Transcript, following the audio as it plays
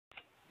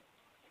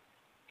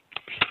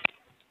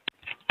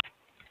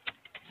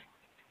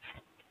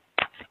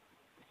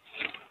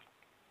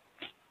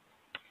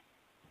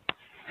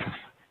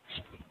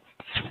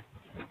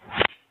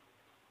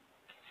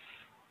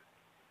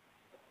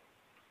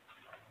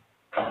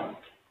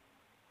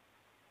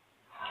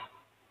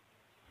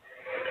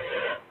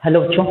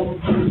Hello बच्चों,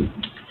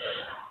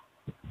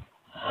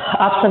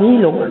 आप सभी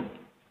लोग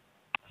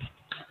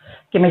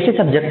केमिस्ट्री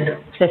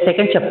सब्जेक्ट से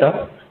second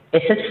chapter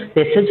acids,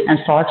 basis and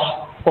salts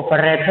को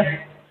पढ़ रहे थे।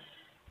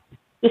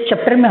 इस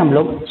चैप्टर में हम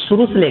लोग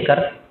शुरू से लेकर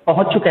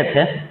पहुंच चुके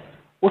थे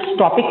उस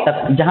टॉपिक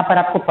तक जहां पर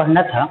आपको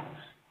पढ़ना था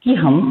कि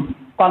हम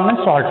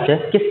कॉमन सॉल्ट से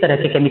किस तरह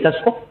के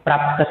केमिकल्स को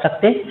प्राप्त कर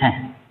सकते हैं।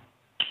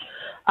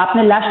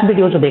 आपने लास्ट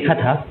वीडियो जो देखा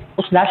था,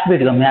 उस लास्ट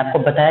वीडियो में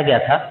आपको बताया गया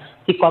था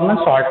कि कॉमन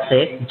सॉल्ट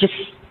से जिस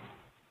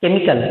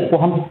केमिकल को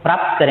हम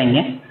प्राप्त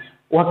करेंगे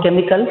वह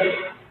केमिकल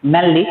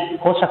मेनली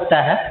हो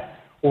सकता है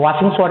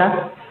washing soda,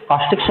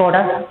 caustic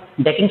soda,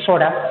 baking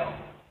soda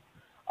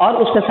और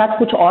उसके साथ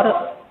कुछ और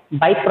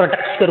बाई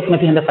प्रोडक्ट्स के रूप में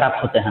भी हमें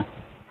प्राप्त होते हैं।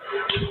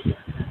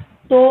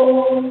 तो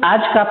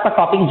आज का आपका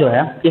टॉपिक जो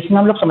है इसमें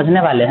हम लोग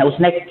समझने वाले हैं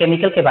उसने एक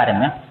केमिकल के बारे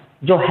में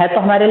जो है तो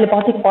हमारे लिए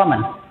बहुत ही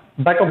कॉमन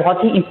बट वो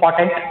बहुत ही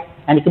इंपॉर्टेंट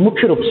यानी कि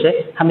मुख्य रूप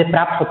से हमें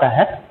प्राप्त होता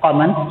है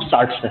कॉमन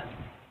सॉल्ट से।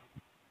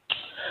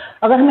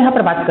 अगर हम यहाँ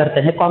पर बात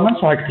करते हैं कॉमन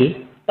सॉल्ट की,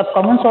 तब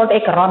कॉमन सॉल्ट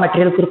एक रॉ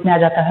मटेरियल के रूप में आ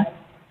जाता है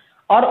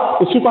और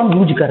उसी को हम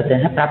यूज करते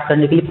हैं प्राप्त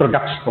करने के लिए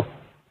प्रोडक्ट्स को।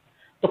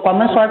 तो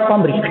कॉमन सॉल्ट को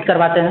हम रिएक्ट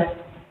करवाते हैं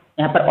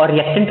यहाँ पर और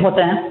रिएक्टेंट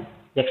होते हैं,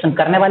 रिएक्शन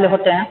करने वाले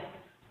होते हैं,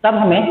 तब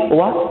हमें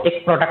वह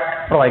एक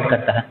प्रोडक्ट प्रोवाइड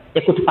करता है,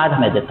 एक उत्पाद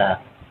हमें देता है।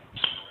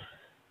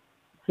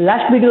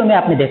 लास्ट वीडियो में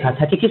आपने देखा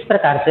था कि किस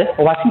प्रकार से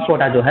वॉशिंग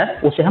सोडा जो है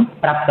उसे हम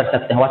प्राप्त कर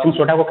सकते हैं, वॉशिंग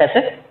सोडा को कैसे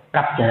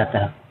प्राप्त किया जाता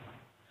है।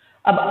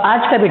 अब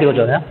आज का वीडियो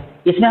जो है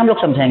इसमें हम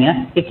लोग समझेंगे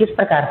कि किस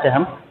प्रकार से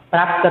हम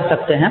प्राप्त कर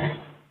सकते हैं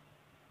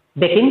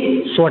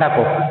बेकिंग सोडा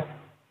को।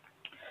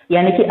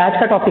 यानी कि आज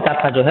का टॉपिक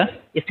आपका जो है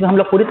इसमें हम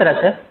लोग पूरी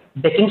तरह से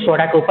बेकिंग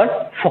सोडा के ऊपर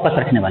फोकस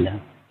रखने वाले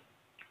हैं।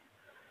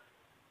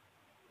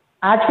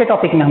 आज के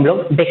टॉपिक में हम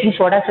लोग बेकिंग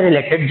सोडा से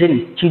रिलेटेड जिन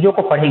चीजों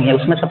को पढ़ेंगे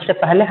उसमें सबसे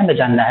पहले हमें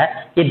जानना है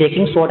कि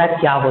बेकिंग सोडा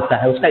क्या होता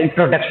है, उसका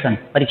इंट्रोडक्शन,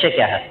 परिचय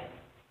क्या है।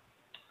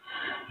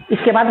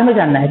 इसके बाद हमें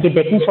जानना है कि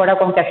बेकिंग सोडा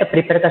को हम कैसे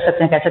प्रिपेयर कर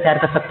सकते हैं, कैसे तैयार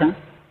कर सकते हैं।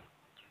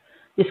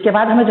 इसके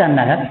बाद हमें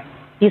जानना है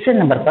तीसरे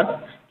नंबर पर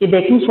कि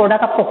बेकिंग सोडा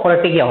का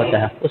प्रॉपर्टी क्या होता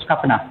है, उसका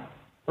अपना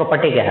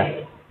प्रॉपर्टी क्या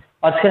है।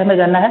 और फिर हमें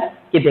जानना है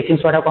कि बेकिंग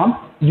सोडा को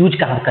हम यूज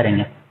कहाँ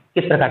करेंगे,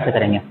 किस प्रकार से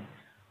करेंगे।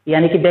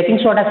 यानी कि बेकिंग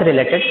सोडा से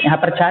रिलेटेड यहाँ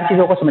पर 4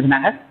 चीजों को समझना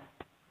है,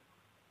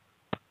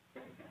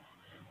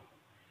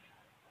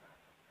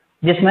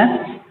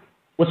 जिसमें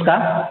उसका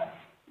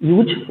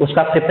यूज,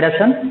 उसका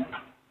प्रिपरेशन,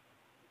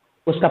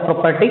 उसका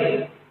प्रॉपर्टी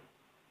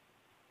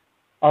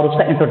और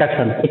उसका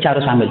इंट्रोडक्शन, ये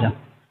चारों शामिल है।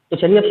 तो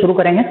चलिए अब शुरू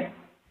करेंगे।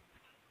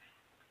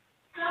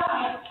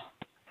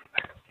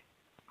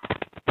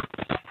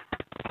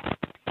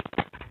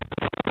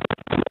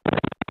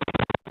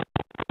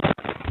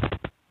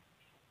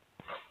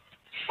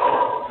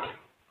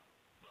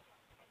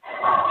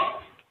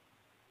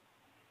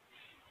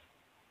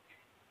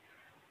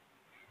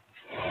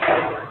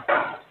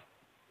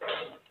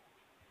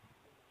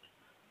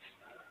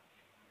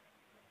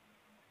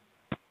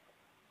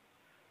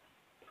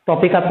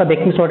 टॉपिक आपका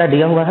बेकिंग सोडा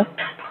दिया हुआ है।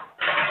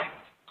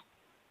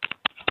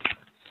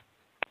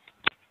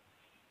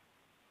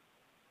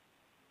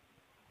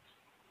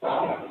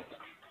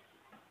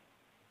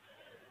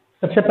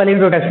 सबसे पहले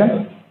इंट्रोडक्शन,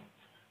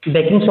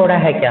 बेकिंग सोडा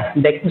है क्या,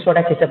 बेकिंग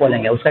सोडा किसे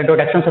बोलेंगे, उसका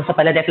इंट्रोडक्शन सबसे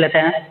पहले देख लेते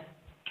हैं।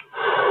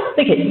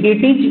 देखिए,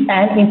 it is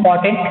an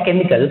important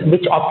chemical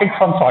which opted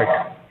from salt.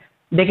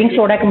 Baking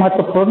soda एक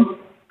महत्वपूर्ण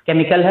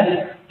केमिकल है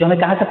जो हमें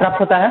कहाँ से प्राप्त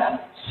होता है,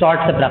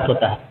 सॉल्ट से प्राप्त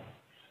होता है।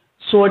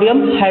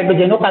 Sodium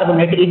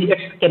हाइड्रोजेनोकार्बोनेट is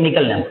it's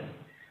chemical name.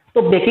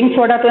 तो बेकिंग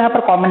सोडा तो यहाँ पर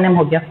कॉमन नेम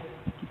हो गया,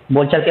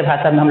 बोलचाल के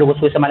भाषा में हम लोग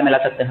उसको इस्तेमाल में ला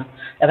सकते हैं।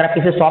 अगर आप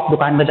किसी शॉप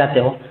दुकान में जाते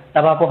हो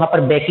तब आप वहाँ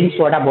पर बेकिंग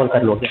सोडा बोल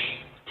कर लोगे,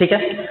 ठीक है।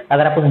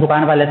 अगर आप उस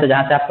दुकान वाले से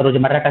जहाँ से आप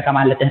रोजमर्रा का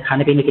सामान लेते हैं,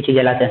 खाने पीने की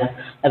चीजें लाते हैं,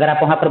 अगर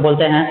आप वहाँ पर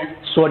बोलते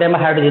हैं सोडियम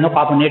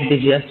हाइड्रोजेनोकार्बोनेट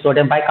दीजिए,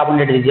 सोडियम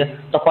बाइकार्बोनेट दीजिए,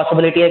 तो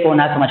पॉसिबिलिटी है कि वो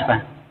ना समझ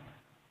पाए।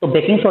 तो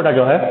बेकिंग सोडा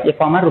जो है ये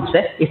कॉमन रूप से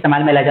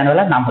इस्तेमाल में लाया जाने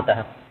वाला नाम होता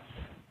है।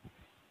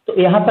 तो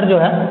यहाँ पर जो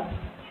है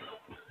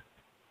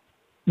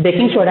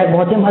बेकिंग सोडा एक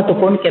बहुत ही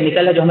महत्वपूर्ण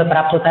केमिकल है जो हमें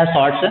प्राप्त होता है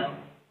सॉल्ट से,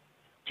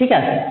 ठीक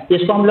है।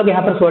 इसको हम लोग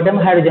यहाँ पर सोडियम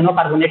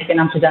हाइड्रोजेनोकार्बोनेट के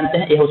नाम से जानते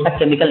हैं, यह उसका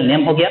केमिकल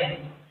नेम हो गया।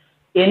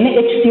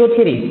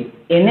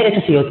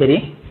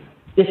 NaHCO3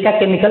 इसका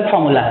केमिकल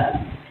फॉर्मूला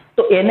है।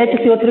 तो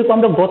NaHCO3 को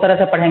हम लोग 2 तरह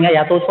से पढ़ेंगे,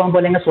 या तो उसको हम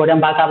बोलेंगे सोडियम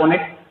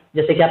बाइकार्बोनेट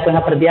जैसे कि आपको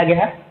यहाँ पर दिया गया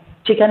है,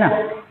 ठीक है ना,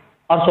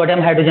 और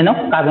सोडियम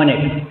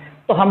हाइड्रोजेनोकार्बोनेट।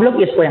 तो हम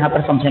लोग इसको यहाँ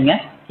पर समझेंगे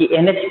कि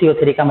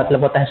NaHCO3 का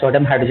मतलब होता है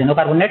सोडियम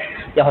हाइड्रोजेनोकार्बोनेट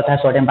या होता है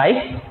सोडियम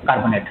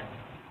बाइकार्बोनेट।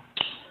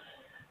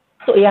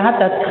 तो यहाँ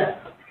तक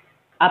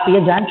आप ये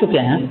जान चुके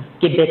हैं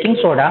कि बेकिंग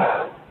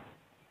सोडा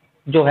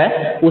जो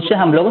है उसे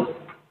हम लोग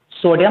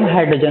सोडियम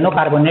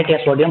हाइड्रोजेनोकार्बोनेट या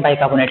सोडियम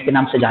बाइकार्बोनेट के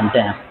नाम से जानते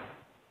हैं।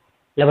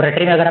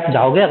 लेबोरेटरी में अगर आप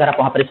जाओगे, अगर आप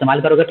वहाँ पर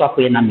इस्तेमाल करोगे तो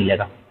आपको ये नाम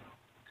मिलेगा।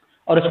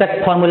 और उसका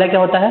फॉर्मूला क्या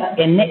होता है,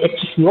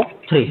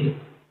 NaHCO3।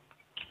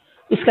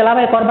 इसके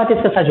अलावा एक और बात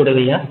इसके साथ जुड़ी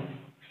हुई है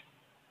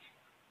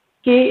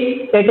कि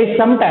it is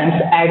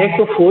sometimes added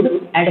to food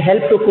and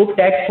help to cook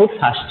that food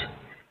fast.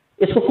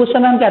 इसको कुछ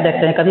समय हम क्या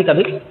देखते हैं, कभी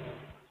कभी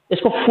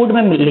इसको फूड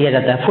में लिया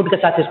जाता है, फूड के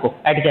साथ इसको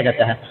ऐड किया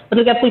जाता है।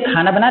 मतलब कि आप कोई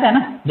खाना बना रहे हैं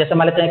ना, जैसे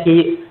मान लेते हैं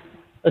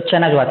कि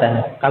चना जो आता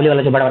है, काबुली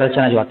वाला जो बड़ा वाला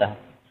चना जो आता है,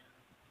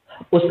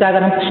 उसका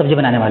अगर हम सब्जी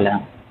बनाने वाले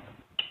हैं,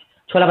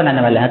 छोला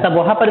बनाने वाले हैं, तब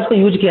वहाँ पर इसको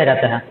यूज किया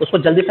जाता है उसको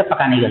जल्दी से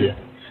पकाने के लिए,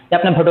 या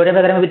अपने भटूरे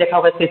वगैरह में भी देखा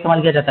होगा इसका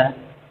इस्तेमाल किया जाता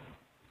है।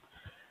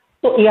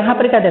 तो यहाँ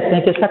पर क्या देखते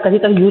हैं कि इसका कहीं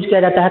कहीं यूज किया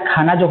जाता है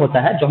खाना जो होता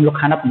है, जो हम लोग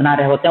खाना बना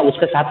रहे होते हैं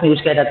उसके साथ में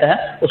यूज किया जाता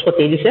है उसको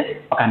तेजी से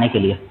पकाने के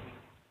लिए।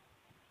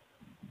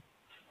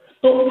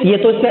 तो ये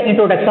तो इसका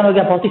इंट्रोडक्शन हो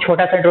गया, बहुत ही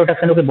छोटा सा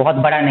इंट्रोडक्शन हो गया, बहुत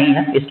बड़ा नहीं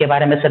है, इसके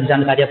बारे में सब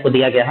जानकारी आपको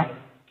दिया गया है।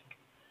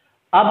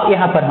 अब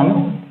यहाँ पर हम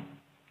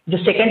जो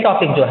सेकेंड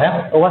टॉपिक जो है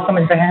वह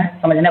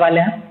समझने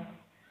वाले हैं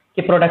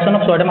कि production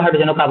of sodium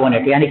hydrogen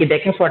carbonate, यानी कि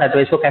बेकिंग सोडा जो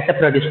इसको कैसे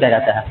प्रोड्यूस किया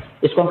जाता है,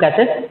 इसको हम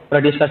कैसे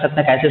प्रोड्यूस कर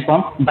सकते हैं, कैसे इसको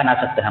हम बना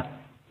सकते हैं,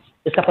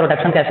 इसका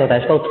प्रोडक्शन कैसे होता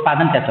है, इसका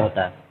उत्पादन कैसे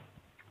होता है।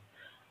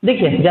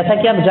 देखिए, जैसा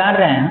कि आप जान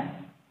रहे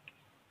हैं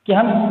कि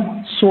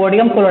हम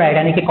सोडियम क्लोराइड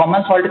यानी कि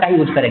कॉमन सॉल्ट का ही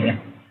यूज करेंगे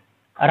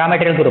रॉ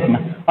मटेरियल के रूप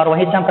में, और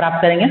वहीं से हम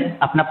प्राप्त करेंगे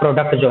अपना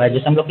प्रोडक्ट जो है,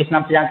 जिसे हम लोग किस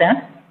नाम से जानते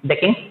हैं,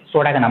 बेकिंग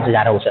सोडा के नाम से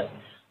जान रहे हैं उसे।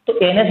 तो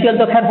NaCl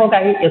तो खैर होगा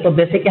ही, ये तो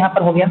बेसिक यहाँ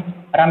पर हो गया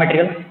रॉ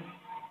मटेरियल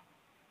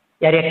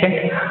या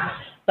रिएक्टेंट।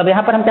 तब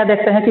यहाँ पर हम क्या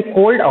देखते हैं कि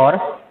कोल्ड और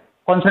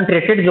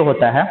कॉन्सेंट्रेटेड जो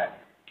होता है,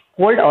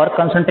 कोल्ड और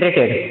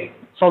कॉन्सेंट्रेटेड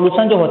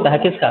सॉल्यूशन जो होता है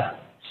किसका,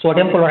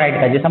 सोडियम क्लोराइड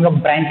का, जिसे हम लोग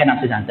ब्राइन के नाम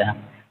से जानते हैं,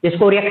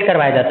 इसको रिएक्ट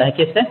करवाया जाता है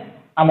किससे,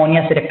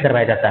 अमोनिया से रिएक्ट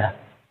करवाया जाता है,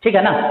 ठीक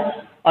है ना।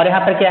 और यहाँ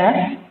पर क्या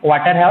है,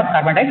 वाटर है और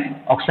कार्बन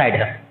डाइऑक्साइड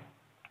है।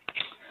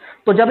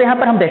 तो जब यहाँ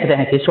पर हम देखते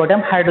हैं कि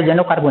सोडियम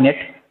हाइड्रोजन कार्बोनेट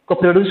को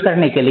प्रोड्यूस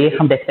करने के लिए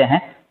हम देखते हैं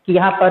कि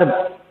यहाँ पर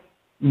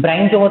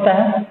ब्राइन जो होता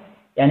है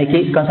यानी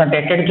कि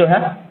कंसंट्रेटेड जो है,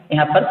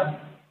 यहाँ पर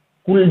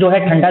कुल जो है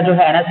ठंडा जो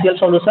है NaCl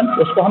सॉल्यूशन,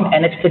 उसको हम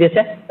NH3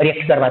 से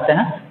रिएक्ट करवाते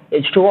हैं,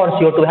 H2O और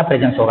CO2 यहाँ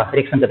प्रेजेंस होगा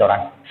रिएक्शन के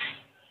दौरान।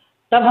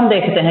 तब हम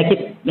देखते हैं कि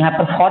यहाँ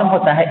पर फॉर्म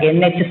होता है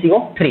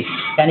NHCO3,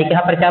 यानी कि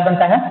यहाँ पर क्या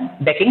बनता है,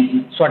 बेकिंग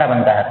सोडा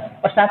बनता है,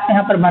 और साथ में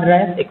यहाँ पर बन रहा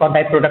है एक और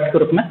बाई प्रोडक्ट के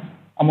रूप में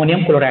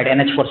अमोनियम क्लोराइड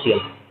NH4Cl।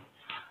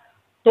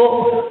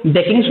 तो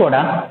बेकिंग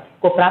सोडा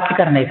को प्राप्त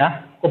करने का,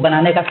 को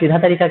बनाने का सीधा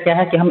तरीका क्या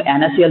है कि हम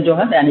NaCl जो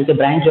है यानी कि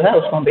ब्राइन जो है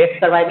उसको हम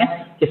रिएक्ट करवाएंगे,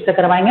 किससे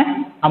करवाएंगे,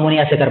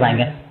 अमोनिया से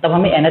करवाएंगे, तब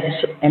हमें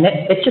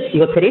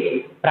NHCO3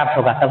 प्राप्त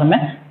होगा, तब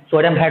हमें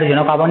सोडियम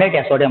हाइड्रोजन कार्बोनेट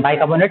या सोडियम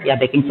बाइकार्बोनेट या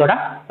बेकिंग सोडा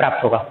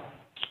प्राप्त होगा।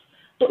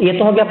 तो ये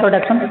तो हो गया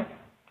प्रोडक्शन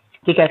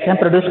कि कैसे हम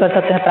प्रोड्यूस कर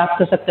सकते हैं, प्राप्त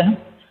कर सकते हैं।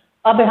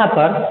 अब यहाँ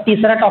पर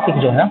तीसरा टॉपिक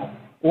जो है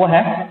वो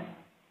है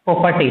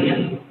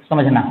प्रॉपर्टीज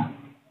समझना।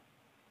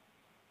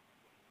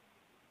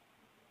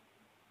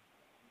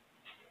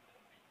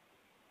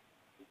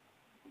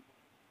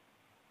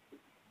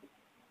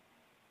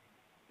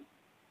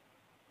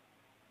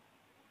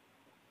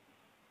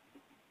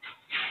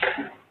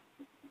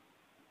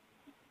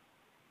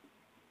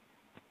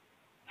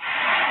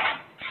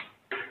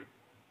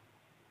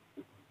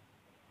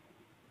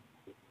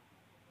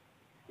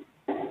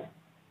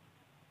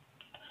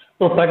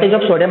 Properties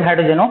of sodium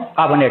hydrogen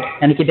carbonate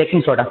यानी कि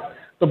बेकिंग सोडा।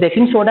 तो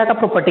बेकिंग सोडा का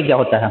प्रॉपर्टी क्या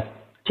होता है,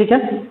 ठीक है।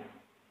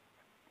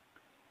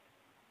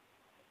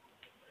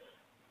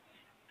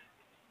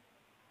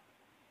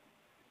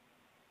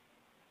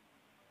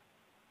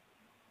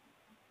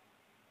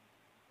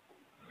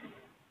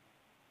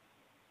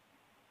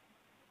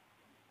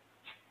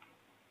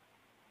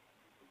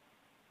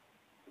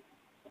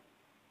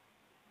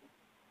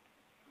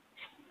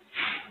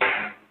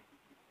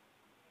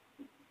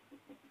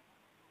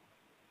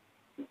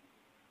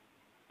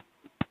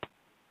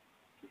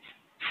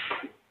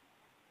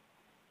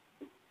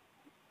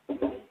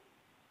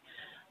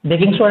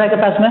 बेकिंग सोडा के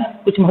पास में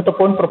कुछ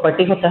महत्वपूर्ण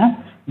प्रॉपर्टी होता है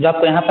जो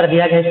आपको यहाँ पर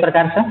दिया गया इस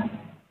प्रकार से।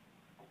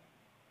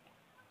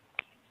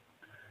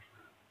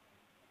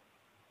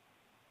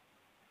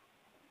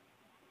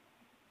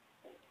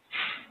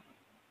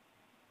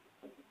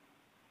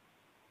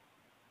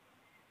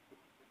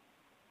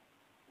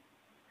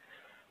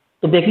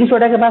 तो बेकिंग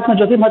सोडा के पास में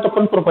जो भी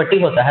महत्वपूर्ण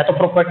प्रॉपर्टी होता है, तो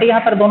प्रॉपर्टी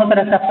यहाँ पर दोनों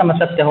तरह से आप समझ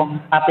सकते हो।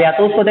 आप या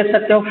तो उसको देख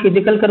सकते हो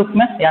फिजिकल के रूप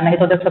में, या नहीं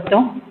तो देख सकते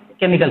हो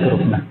केमिकल के रूप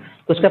में।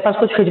 तो उसके पास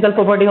कुछ फिजिकल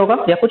प्रॉपर्टी होगा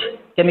या कुछ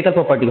केमिकल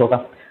प्रॉपर्टी होगा।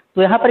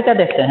 तो यहाँ पर क्या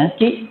देखते हैं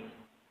कि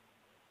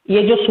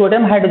ये जो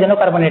सोडियम हाइड्रोजन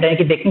कार्बोनेट है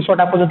कि बेकिंग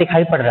सोडा आपको जो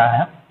दिखाई पड़ रहा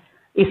है,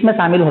 इसमें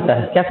शामिल होता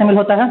है, क्या शामिल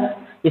होता है,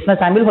 इसमें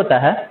शामिल होता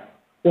है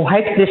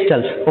व्हाइट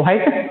क्रिस्टल्स,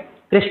 व्हाइट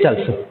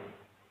क्रिस्टल्स।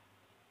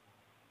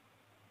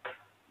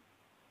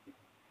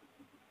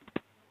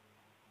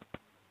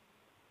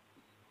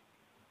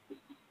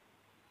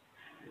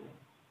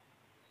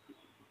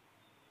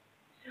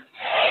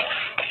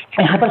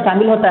 यहाँ पर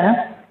शामिल होता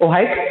है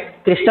व्हाइट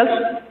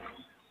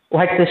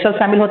क्रिस्टल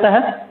शामिल होता है,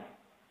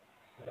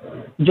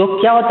 जो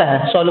क्या होता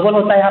है, सॉल्युबल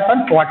होता है यहाँ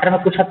पर वाटर में,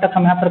 कुछ हद तक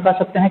हम यहाँ पर कह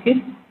सकते हैं कि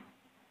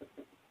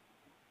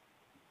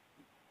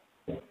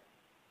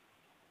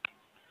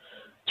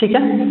ठीक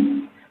है।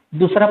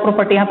 दूसरा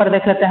प्रॉपर्टी यहाँ पर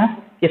देख लेते हैं,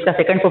 इसका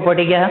सेकंड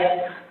प्रॉपर्टी क्या है।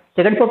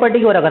 सेकंड प्रॉपर्टी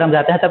की ओर अगर हम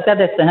जाते हैं तब क्या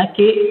देखते हैं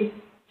कि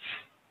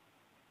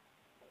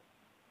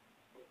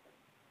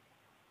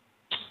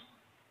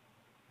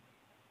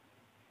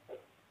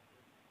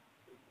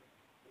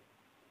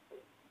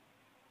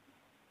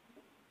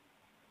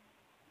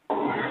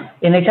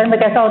ये नेचर में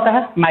कैसा होता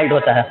है, माइल्ड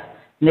होता है।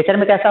 नेचर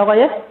में कैसा होगा,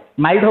 ये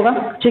माइल्ड होगा,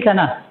 ठीक है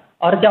ना।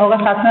 और क्या होगा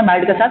साथ में,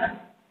 माइल्ड के साथ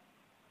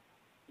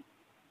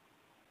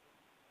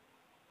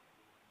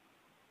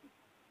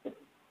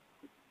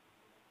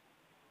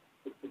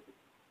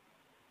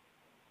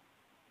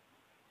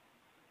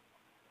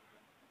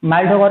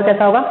माइल्ड होगा और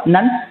कैसा होगा,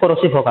 नॉन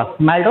कोरोसिव होगा,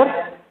 माइल्ड और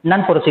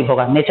नॉन कोरोसिव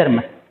होगा नेचर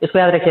में, इसको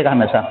याद रखिएगा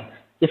हमेशा।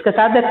 इसके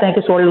साथ देखते हैं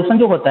कि सोल्यूशन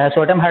जो होता है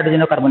सोडियम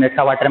हाइड्रोजन कार्बोनेट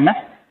का वाटर में,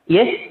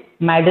 ये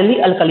माइल्डली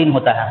अल्कलीन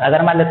होता है।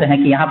 अगर मान लेते हैं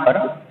कि यहाँ पर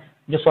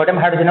जो सोडियम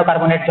हाइड्रोजन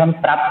कार्बोनेट जो हम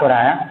प्राप्त हो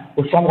रहा है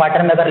उसको हम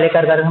वाटर में अगर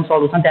लेकर अगर हम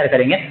सॉल्यूशन तैयार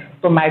करेंगे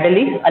तो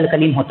माइल्डली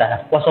अल्कलीन होता है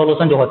वह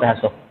सॉल्यूशन जो होता है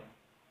सो।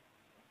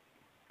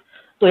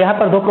 तो यहाँ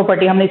पर दो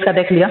प्रॉपर्टी हमने इसका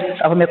देख लिया,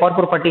 अब हम एक और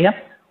प्रॉपर्टी है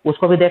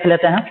उसको भी देख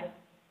लेते हैं।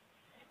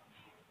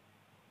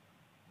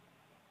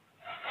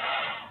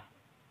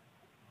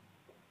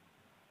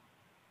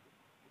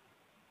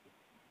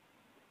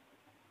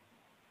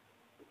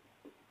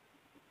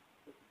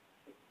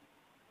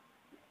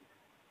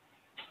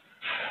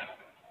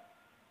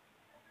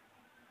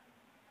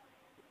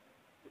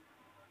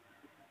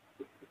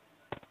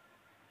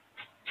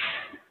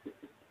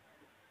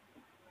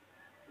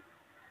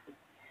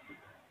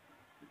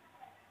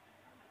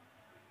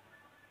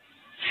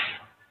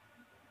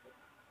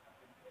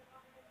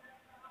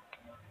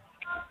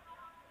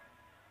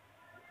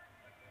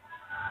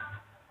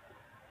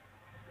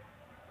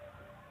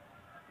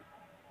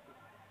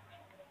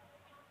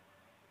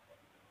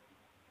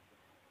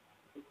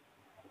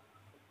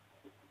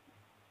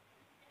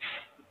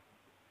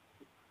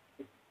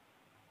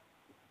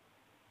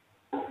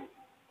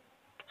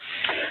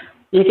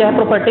 ये क्या है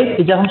प्रॉपर्टी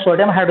कि जब हम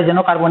सोडियम हाइड्रोजन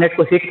कार्बोनेट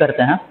को हीट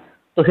करते हैं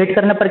तो हीट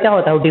करने पर क्या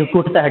होता है, वो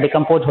टूटता है,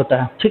 डिकम्पोज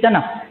होता है, ठीक है ना।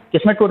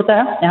 किसमें टूटता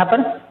है, यहाँ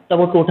पर, तो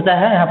वो टूटता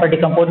है यहाँ पर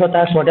डिकम्पोज होता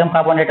है सोडियम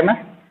कार्बोनेट में,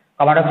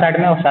 कार्बन डाइऑक्साइड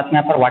में, और साथ में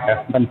यहाँ पर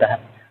वाटर बनता है,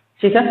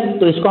 ठीक है।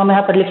 तो इसको हम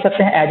यहाँ पर लिख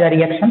सकते हैं एज अ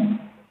रिएक्शन।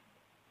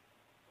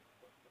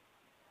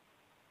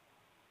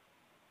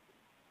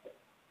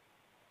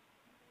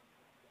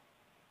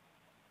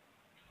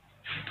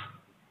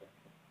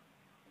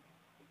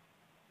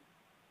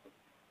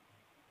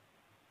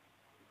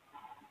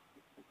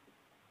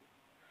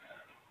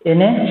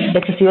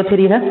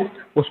 Na-HCO3 है,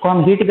 उसको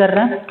हम हीट कर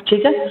रहे हैं,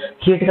 ठीक है।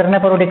 हीट करने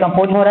पर वो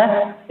डिकम्पोज हो रहा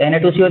है,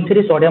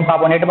 Na2CO3 सोडियम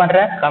कार्बोनेट बन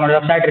रहा है, कार्बन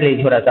डाइऑक्साइड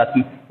रिलीज हो रहा है, साथ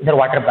में इधर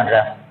वाटर बन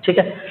रहा है, ठीक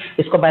है।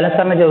 इसको बैलेंस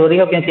करना जरूरी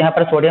है क्योंकि यहाँ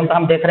पर सोडियम का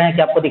हम देख रहे हैं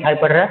कि आपको दिखाई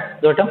पड़ रहा है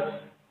दो एटम,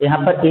 यहाँ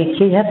पर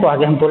एक ही है तो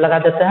आगे हम 2 लगा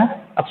देते हैं।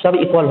 अब सब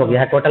इक्वल हो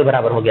गया है, टोटल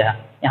बराबर हो गया है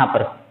यहाँ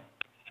पर।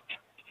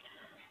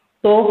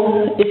 तो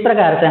इस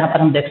प्रकार से यहाँ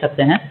पर हम देख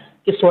सकते हैं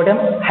कि सोडियम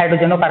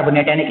हाइड्रोजन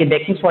कार्बोनेट यानी कि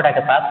बेकिंग सोडा के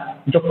पास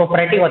जो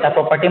प्रॉपर्टी होता है,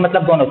 प्रॉपर्टी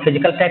मतलब दोनों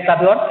फिजिकल टाइप का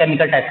भी और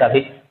केमिकल टाइप का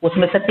भी,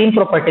 उसमें से 3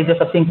 प्रॉपर्टी जो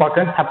सबसे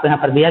इंपॉर्टेंट आपको यहाँ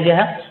पर दिया गया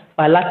है।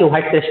 पहला कि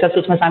व्हाइट क्रिस्टल्स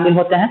उसमें शामिल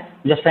होते हैं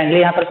जो फ्रेंडली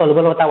यहाँ पर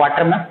सोल्युबल होता है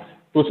वाटर में।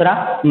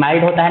 दूसरा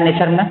माइल्ड होता है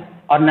नेचर में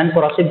और नॉन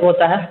कोरोसिव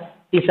होता है।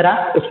 तीसरा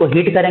उसको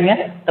हीट करेंगे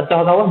तब क्या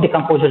होगा, वो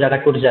डिकम्पोज हो जाएगा,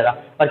 टूट जाएगा,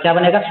 और क्या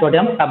बनेगा,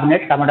 सोडियम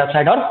कार्बोनेट, कार्बन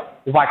डाइऑक्साइड और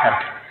वाटर।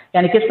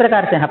 यानी किस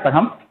प्रकार से यहाँ पर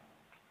हम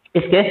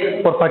इसके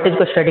प्रॉपर्टीज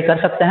को स्टडी कर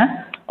सकते हैं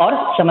और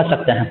समझ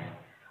सकते हैं।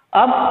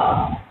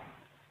 अब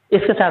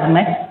इसके साथ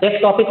में एक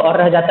टॉपिक और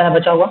रह जाता है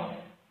बचा हुआ,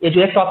 ये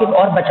जो एक टॉपिक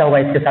और बचा हुआ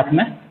है इसके साथ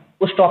में,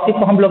 उस टॉपिक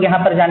को हम लोग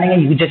यहाँ पर जानेंगे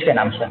यूजेज के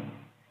नाम से।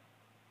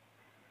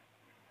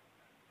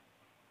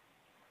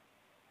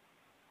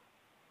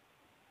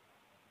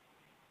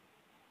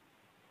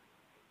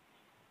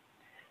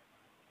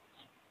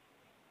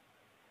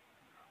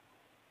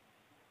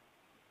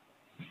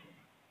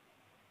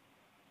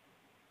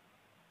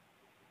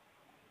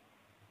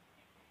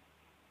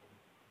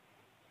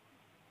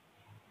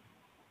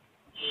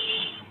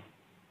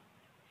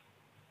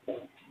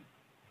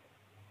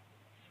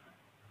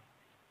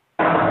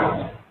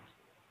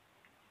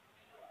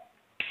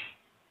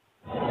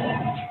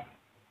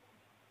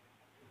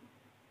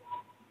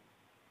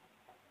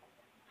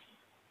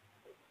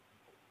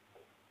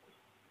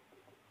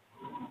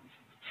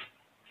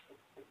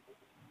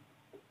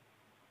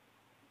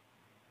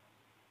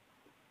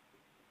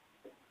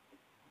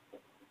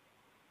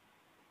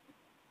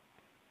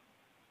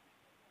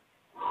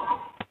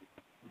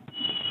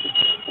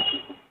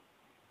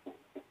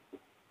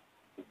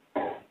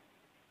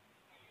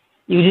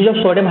 Usage of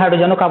sodium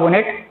hydrogen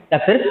carbonate या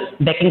फिर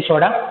बेकिंग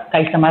सोडा का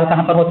इस्तेमाल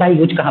कहाँ पर होता है,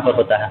 यूज कहाँ पर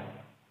होता है,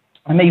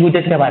 हमें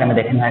यूजेज के बारे में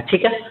देखना है,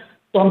 ठीक है।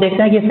 तो हम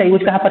देखते हैं कि इसका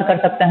यूज कहाँ पर कर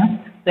सकते हैं।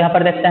 तो यहाँ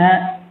पर देखते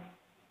हैं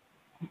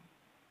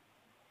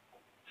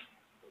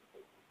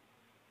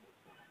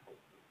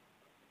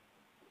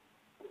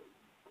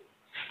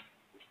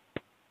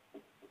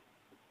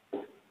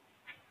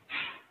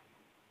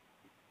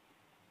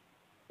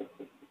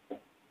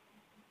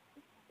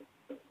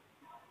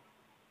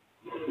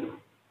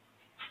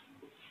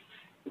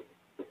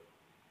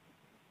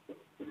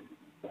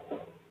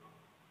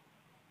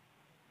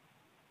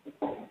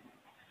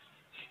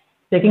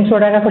बेकिंग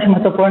सोडा का कुछ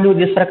महत्वपूर्ण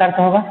यूज इस प्रकार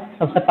का होगा।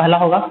 सबसे पहला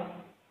होगा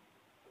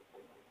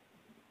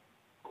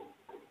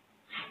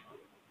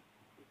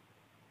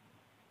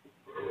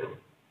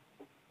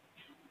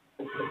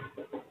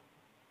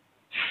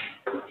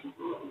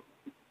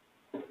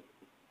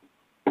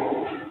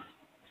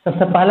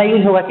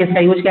यूज होगा कि इसका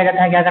यूज किया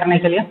जाता है क्या करने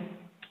के लिए।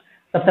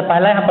 सबसे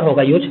पहला यहाँ पर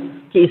होगा यूज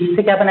कि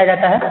इससे क्या बनाया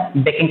जाता है,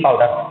 बेकिंग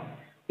पाउडर।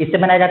 इससे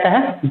बनाया जाता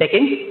है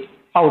बेकिंग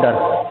पाउडर।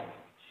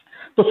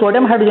 तो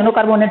सोडियम हाइड्रोजन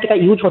कार्बोनेट का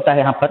यूज होता है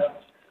यहाँ पर,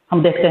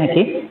 हम देखते हैं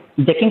कि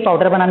बेकिंग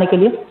पाउडर बनाने के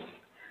लिए।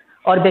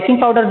 और बेकिंग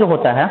पाउडर जो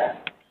होता है,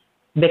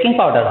 बेकिंग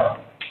पाउडर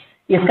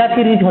इसका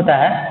फिर यूज होता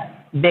है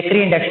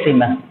बेकरी इंडस्ट्री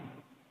में,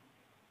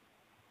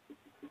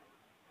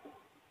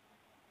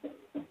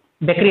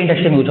 बेकरी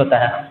इंडस्ट्री में यूज होता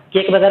है।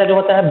 केक वगैरह जो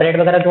होता है, ब्रेड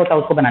वगैरह जो होता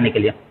है, उसको बनाने के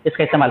लिए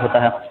इसका इस्तेमाल होता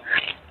है।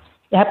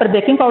 यहाँ पर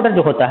बेकिंग पाउडर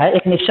जो होता है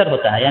एक मिक्सचर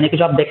होता है, यानी कि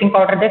जो आप बेकिंग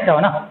पाउडर देख रहे हो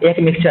ना, एक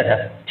मिक्सचर है,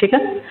 ठीक है।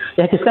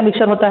 यह किसका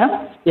मिक्सचर होता है?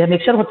 यह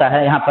मिक्सचर होता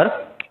है यहाँ पर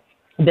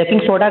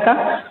बेकिंग सोडा का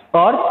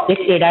और एक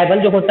एडाइबल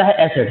जो होता है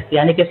एसिड,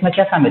 यानी कि इसमें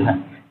क्या शामिल है?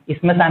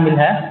 इसमें शामिल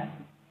है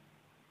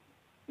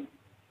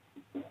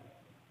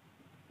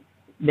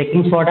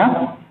बेकिंग सोडा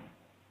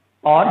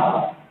और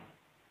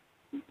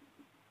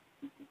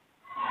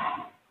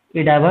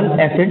एडाइबल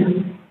एसिड,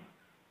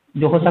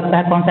 जो हो सकता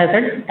है कौन सा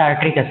acid?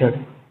 Tartaric acid,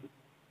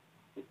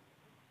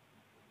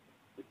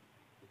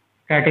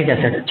 tartaric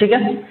acid, ठीक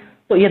है।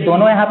 तो ये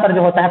दोनों यहाँ पर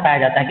जो होता है पाया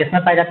जाता है,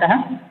 किसमें पाया जाता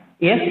है?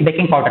 ये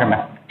बेकिंग पाउडर में,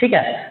 ठीक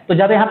है। तो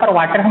जब यहाँ पर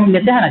वाटर हम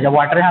लेते हैं ना, जब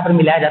वाटर यहाँ पर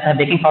मिलाया जाता है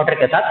बेकिंग पाउडर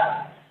के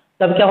साथ,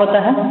 तब क्या होता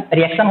है?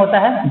 रिएक्शन होता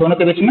है दोनों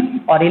के बीच में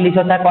और रिलीज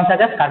होता है कौन सा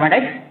गैस? कार्बन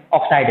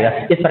डाइऑक्साइड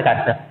गैस, इस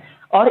प्रकार से।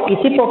 और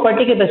इसी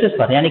प्रॉपर्टी के बेसिस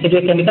पर, यानी कि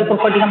जो केमिकल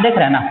प्रॉपर्टी हम देख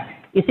रहे हैं ना,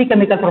 इसी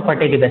केमिकल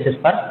प्रॉपर्टी के बेसिस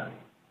पर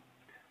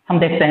हम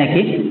देखते हैं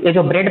कि ये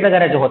जो ब्रेड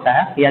वगैरह जो होता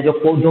है या जो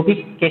भी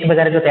केक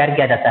वगैरह जो तैयार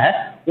किया जाता है,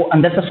 वो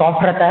अंदर से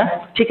सॉफ्ट रहता है,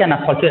 ठीक है ना,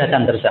 फॉल्टी रहता है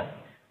अंदर से।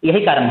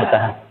 यही कारण होता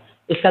है।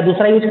 इसका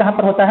दूसरा यूज कहाँ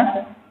पर होता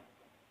है?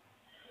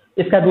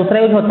 इसका दूसरा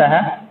यूज होता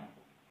है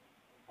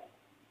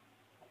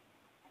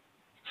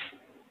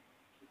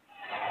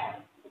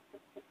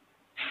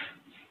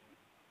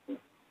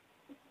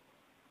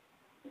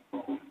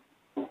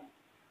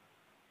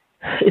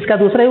इसका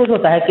दूसरा यूज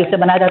होता है कि इससे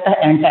बनाया जाता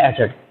है एंटी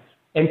एसिड।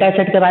 एंटी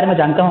एसिड के बारे में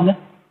जानते होंगे।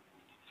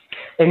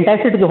 एंटी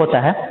एसिड जो होता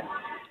है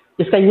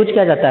इसका यूज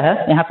किया जाता है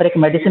यहाँ पर एक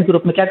मेडिसिन के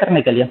रूप में, क्या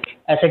करने के लिए?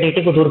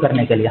 एसिडिटी को दूर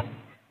करने के लिए,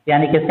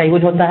 यानी कि इसका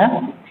यूज होता है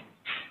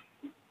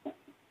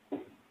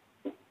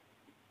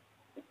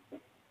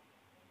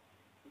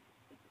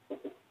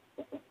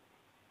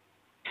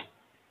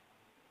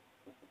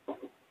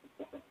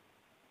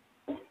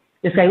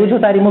इसका यूज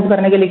होता है रिमूव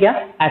करने के लिए, क्या?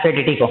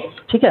 एसिडिटी को,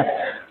 ठीक है।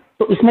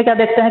 तो इसमें क्या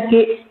देखते हैं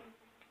कि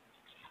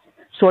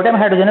सोडियम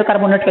हाइड्रोजन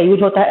कार्बोनेट का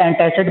यूज होता है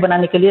एंटी एसिड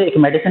बनाने के लिए एक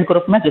मेडिसिन के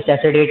रूप में, जिससे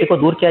एसिडिटी को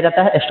दूर किया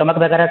जाता है स्टमक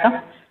वगैरह का,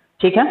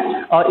 ठीक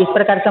है। और इस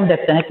प्रकार से हम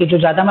देखते हैं कि जो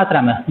ज़्यादा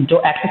मात्रा में,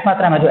 जो एक्सेस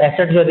मात्रा में जो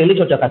एसिड जो रिलीज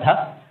हो चुका था,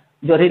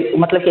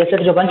 मतलब कि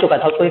एसिड जो बन चुका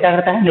था, उसको क्या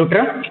करता है?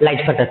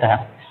 न्यूट्रलाइज कर देता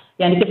है,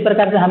 यानी किस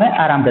प्रकार से हमें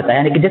आराम देता है।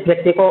 यानी कि जिस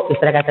व्यक्ति को इस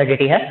तरह का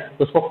एसिडिटी है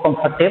उसको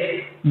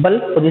कंफर्टेबल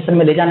पोजीशन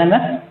में ले जाने में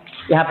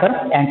यहाँ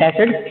पर एंटी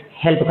एसिड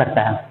हेल्प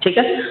करता है, ठीक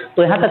है।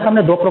 तो यहाँ तक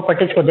हमने दो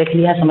प्रॉपर्टीज को देख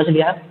लिया है, समझ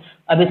लिया है।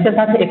 अब इसके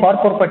साथ एक और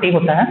प्रॉपर्टी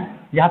होता है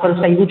जहाँ पर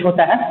उसका यूज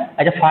होता है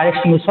एज ए फायर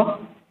एक्सटिंग्विशर,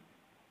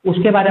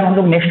 उसके बारे में हम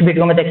लोग नेक्स्ट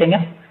वीडियो में देखेंगे।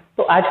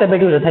 तो आज का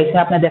वीडियो जो था इसमें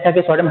आपने देखा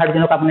कि सोडियम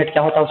हाइड्रोजन कार्बोनेट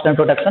क्या होता है, उसका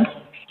इंट्रोडक्शन,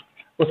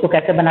 उसको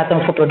कैसे बनाते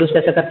हैं, उसको प्रोड्यूस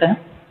कैसे करते हैं,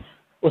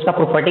 उसका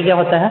प्रॉपर्टी क्या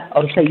होता है,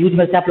 और उसका यूज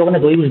में से आप लोगों ने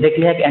दो यूज देख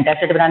लिया है कि एंटी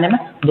एसिड बनाने में,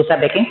 दूसरा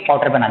बेकिंग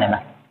पाउडर बनाने में,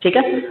 ठीक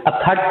है।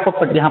 अब थर्ड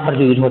प्रॉपर्टी यहाँ पर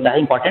जो यूज होता है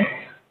इंपॉर्टेंट,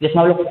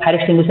 जिसमें हम लोग फायर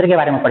एक्सटिंग्विशर के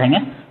बारे में पढ़ेंगे,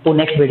 तो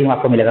नेक्स्ट वीडियो में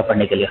आपको मिलेगा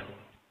पढ़ने के लिए।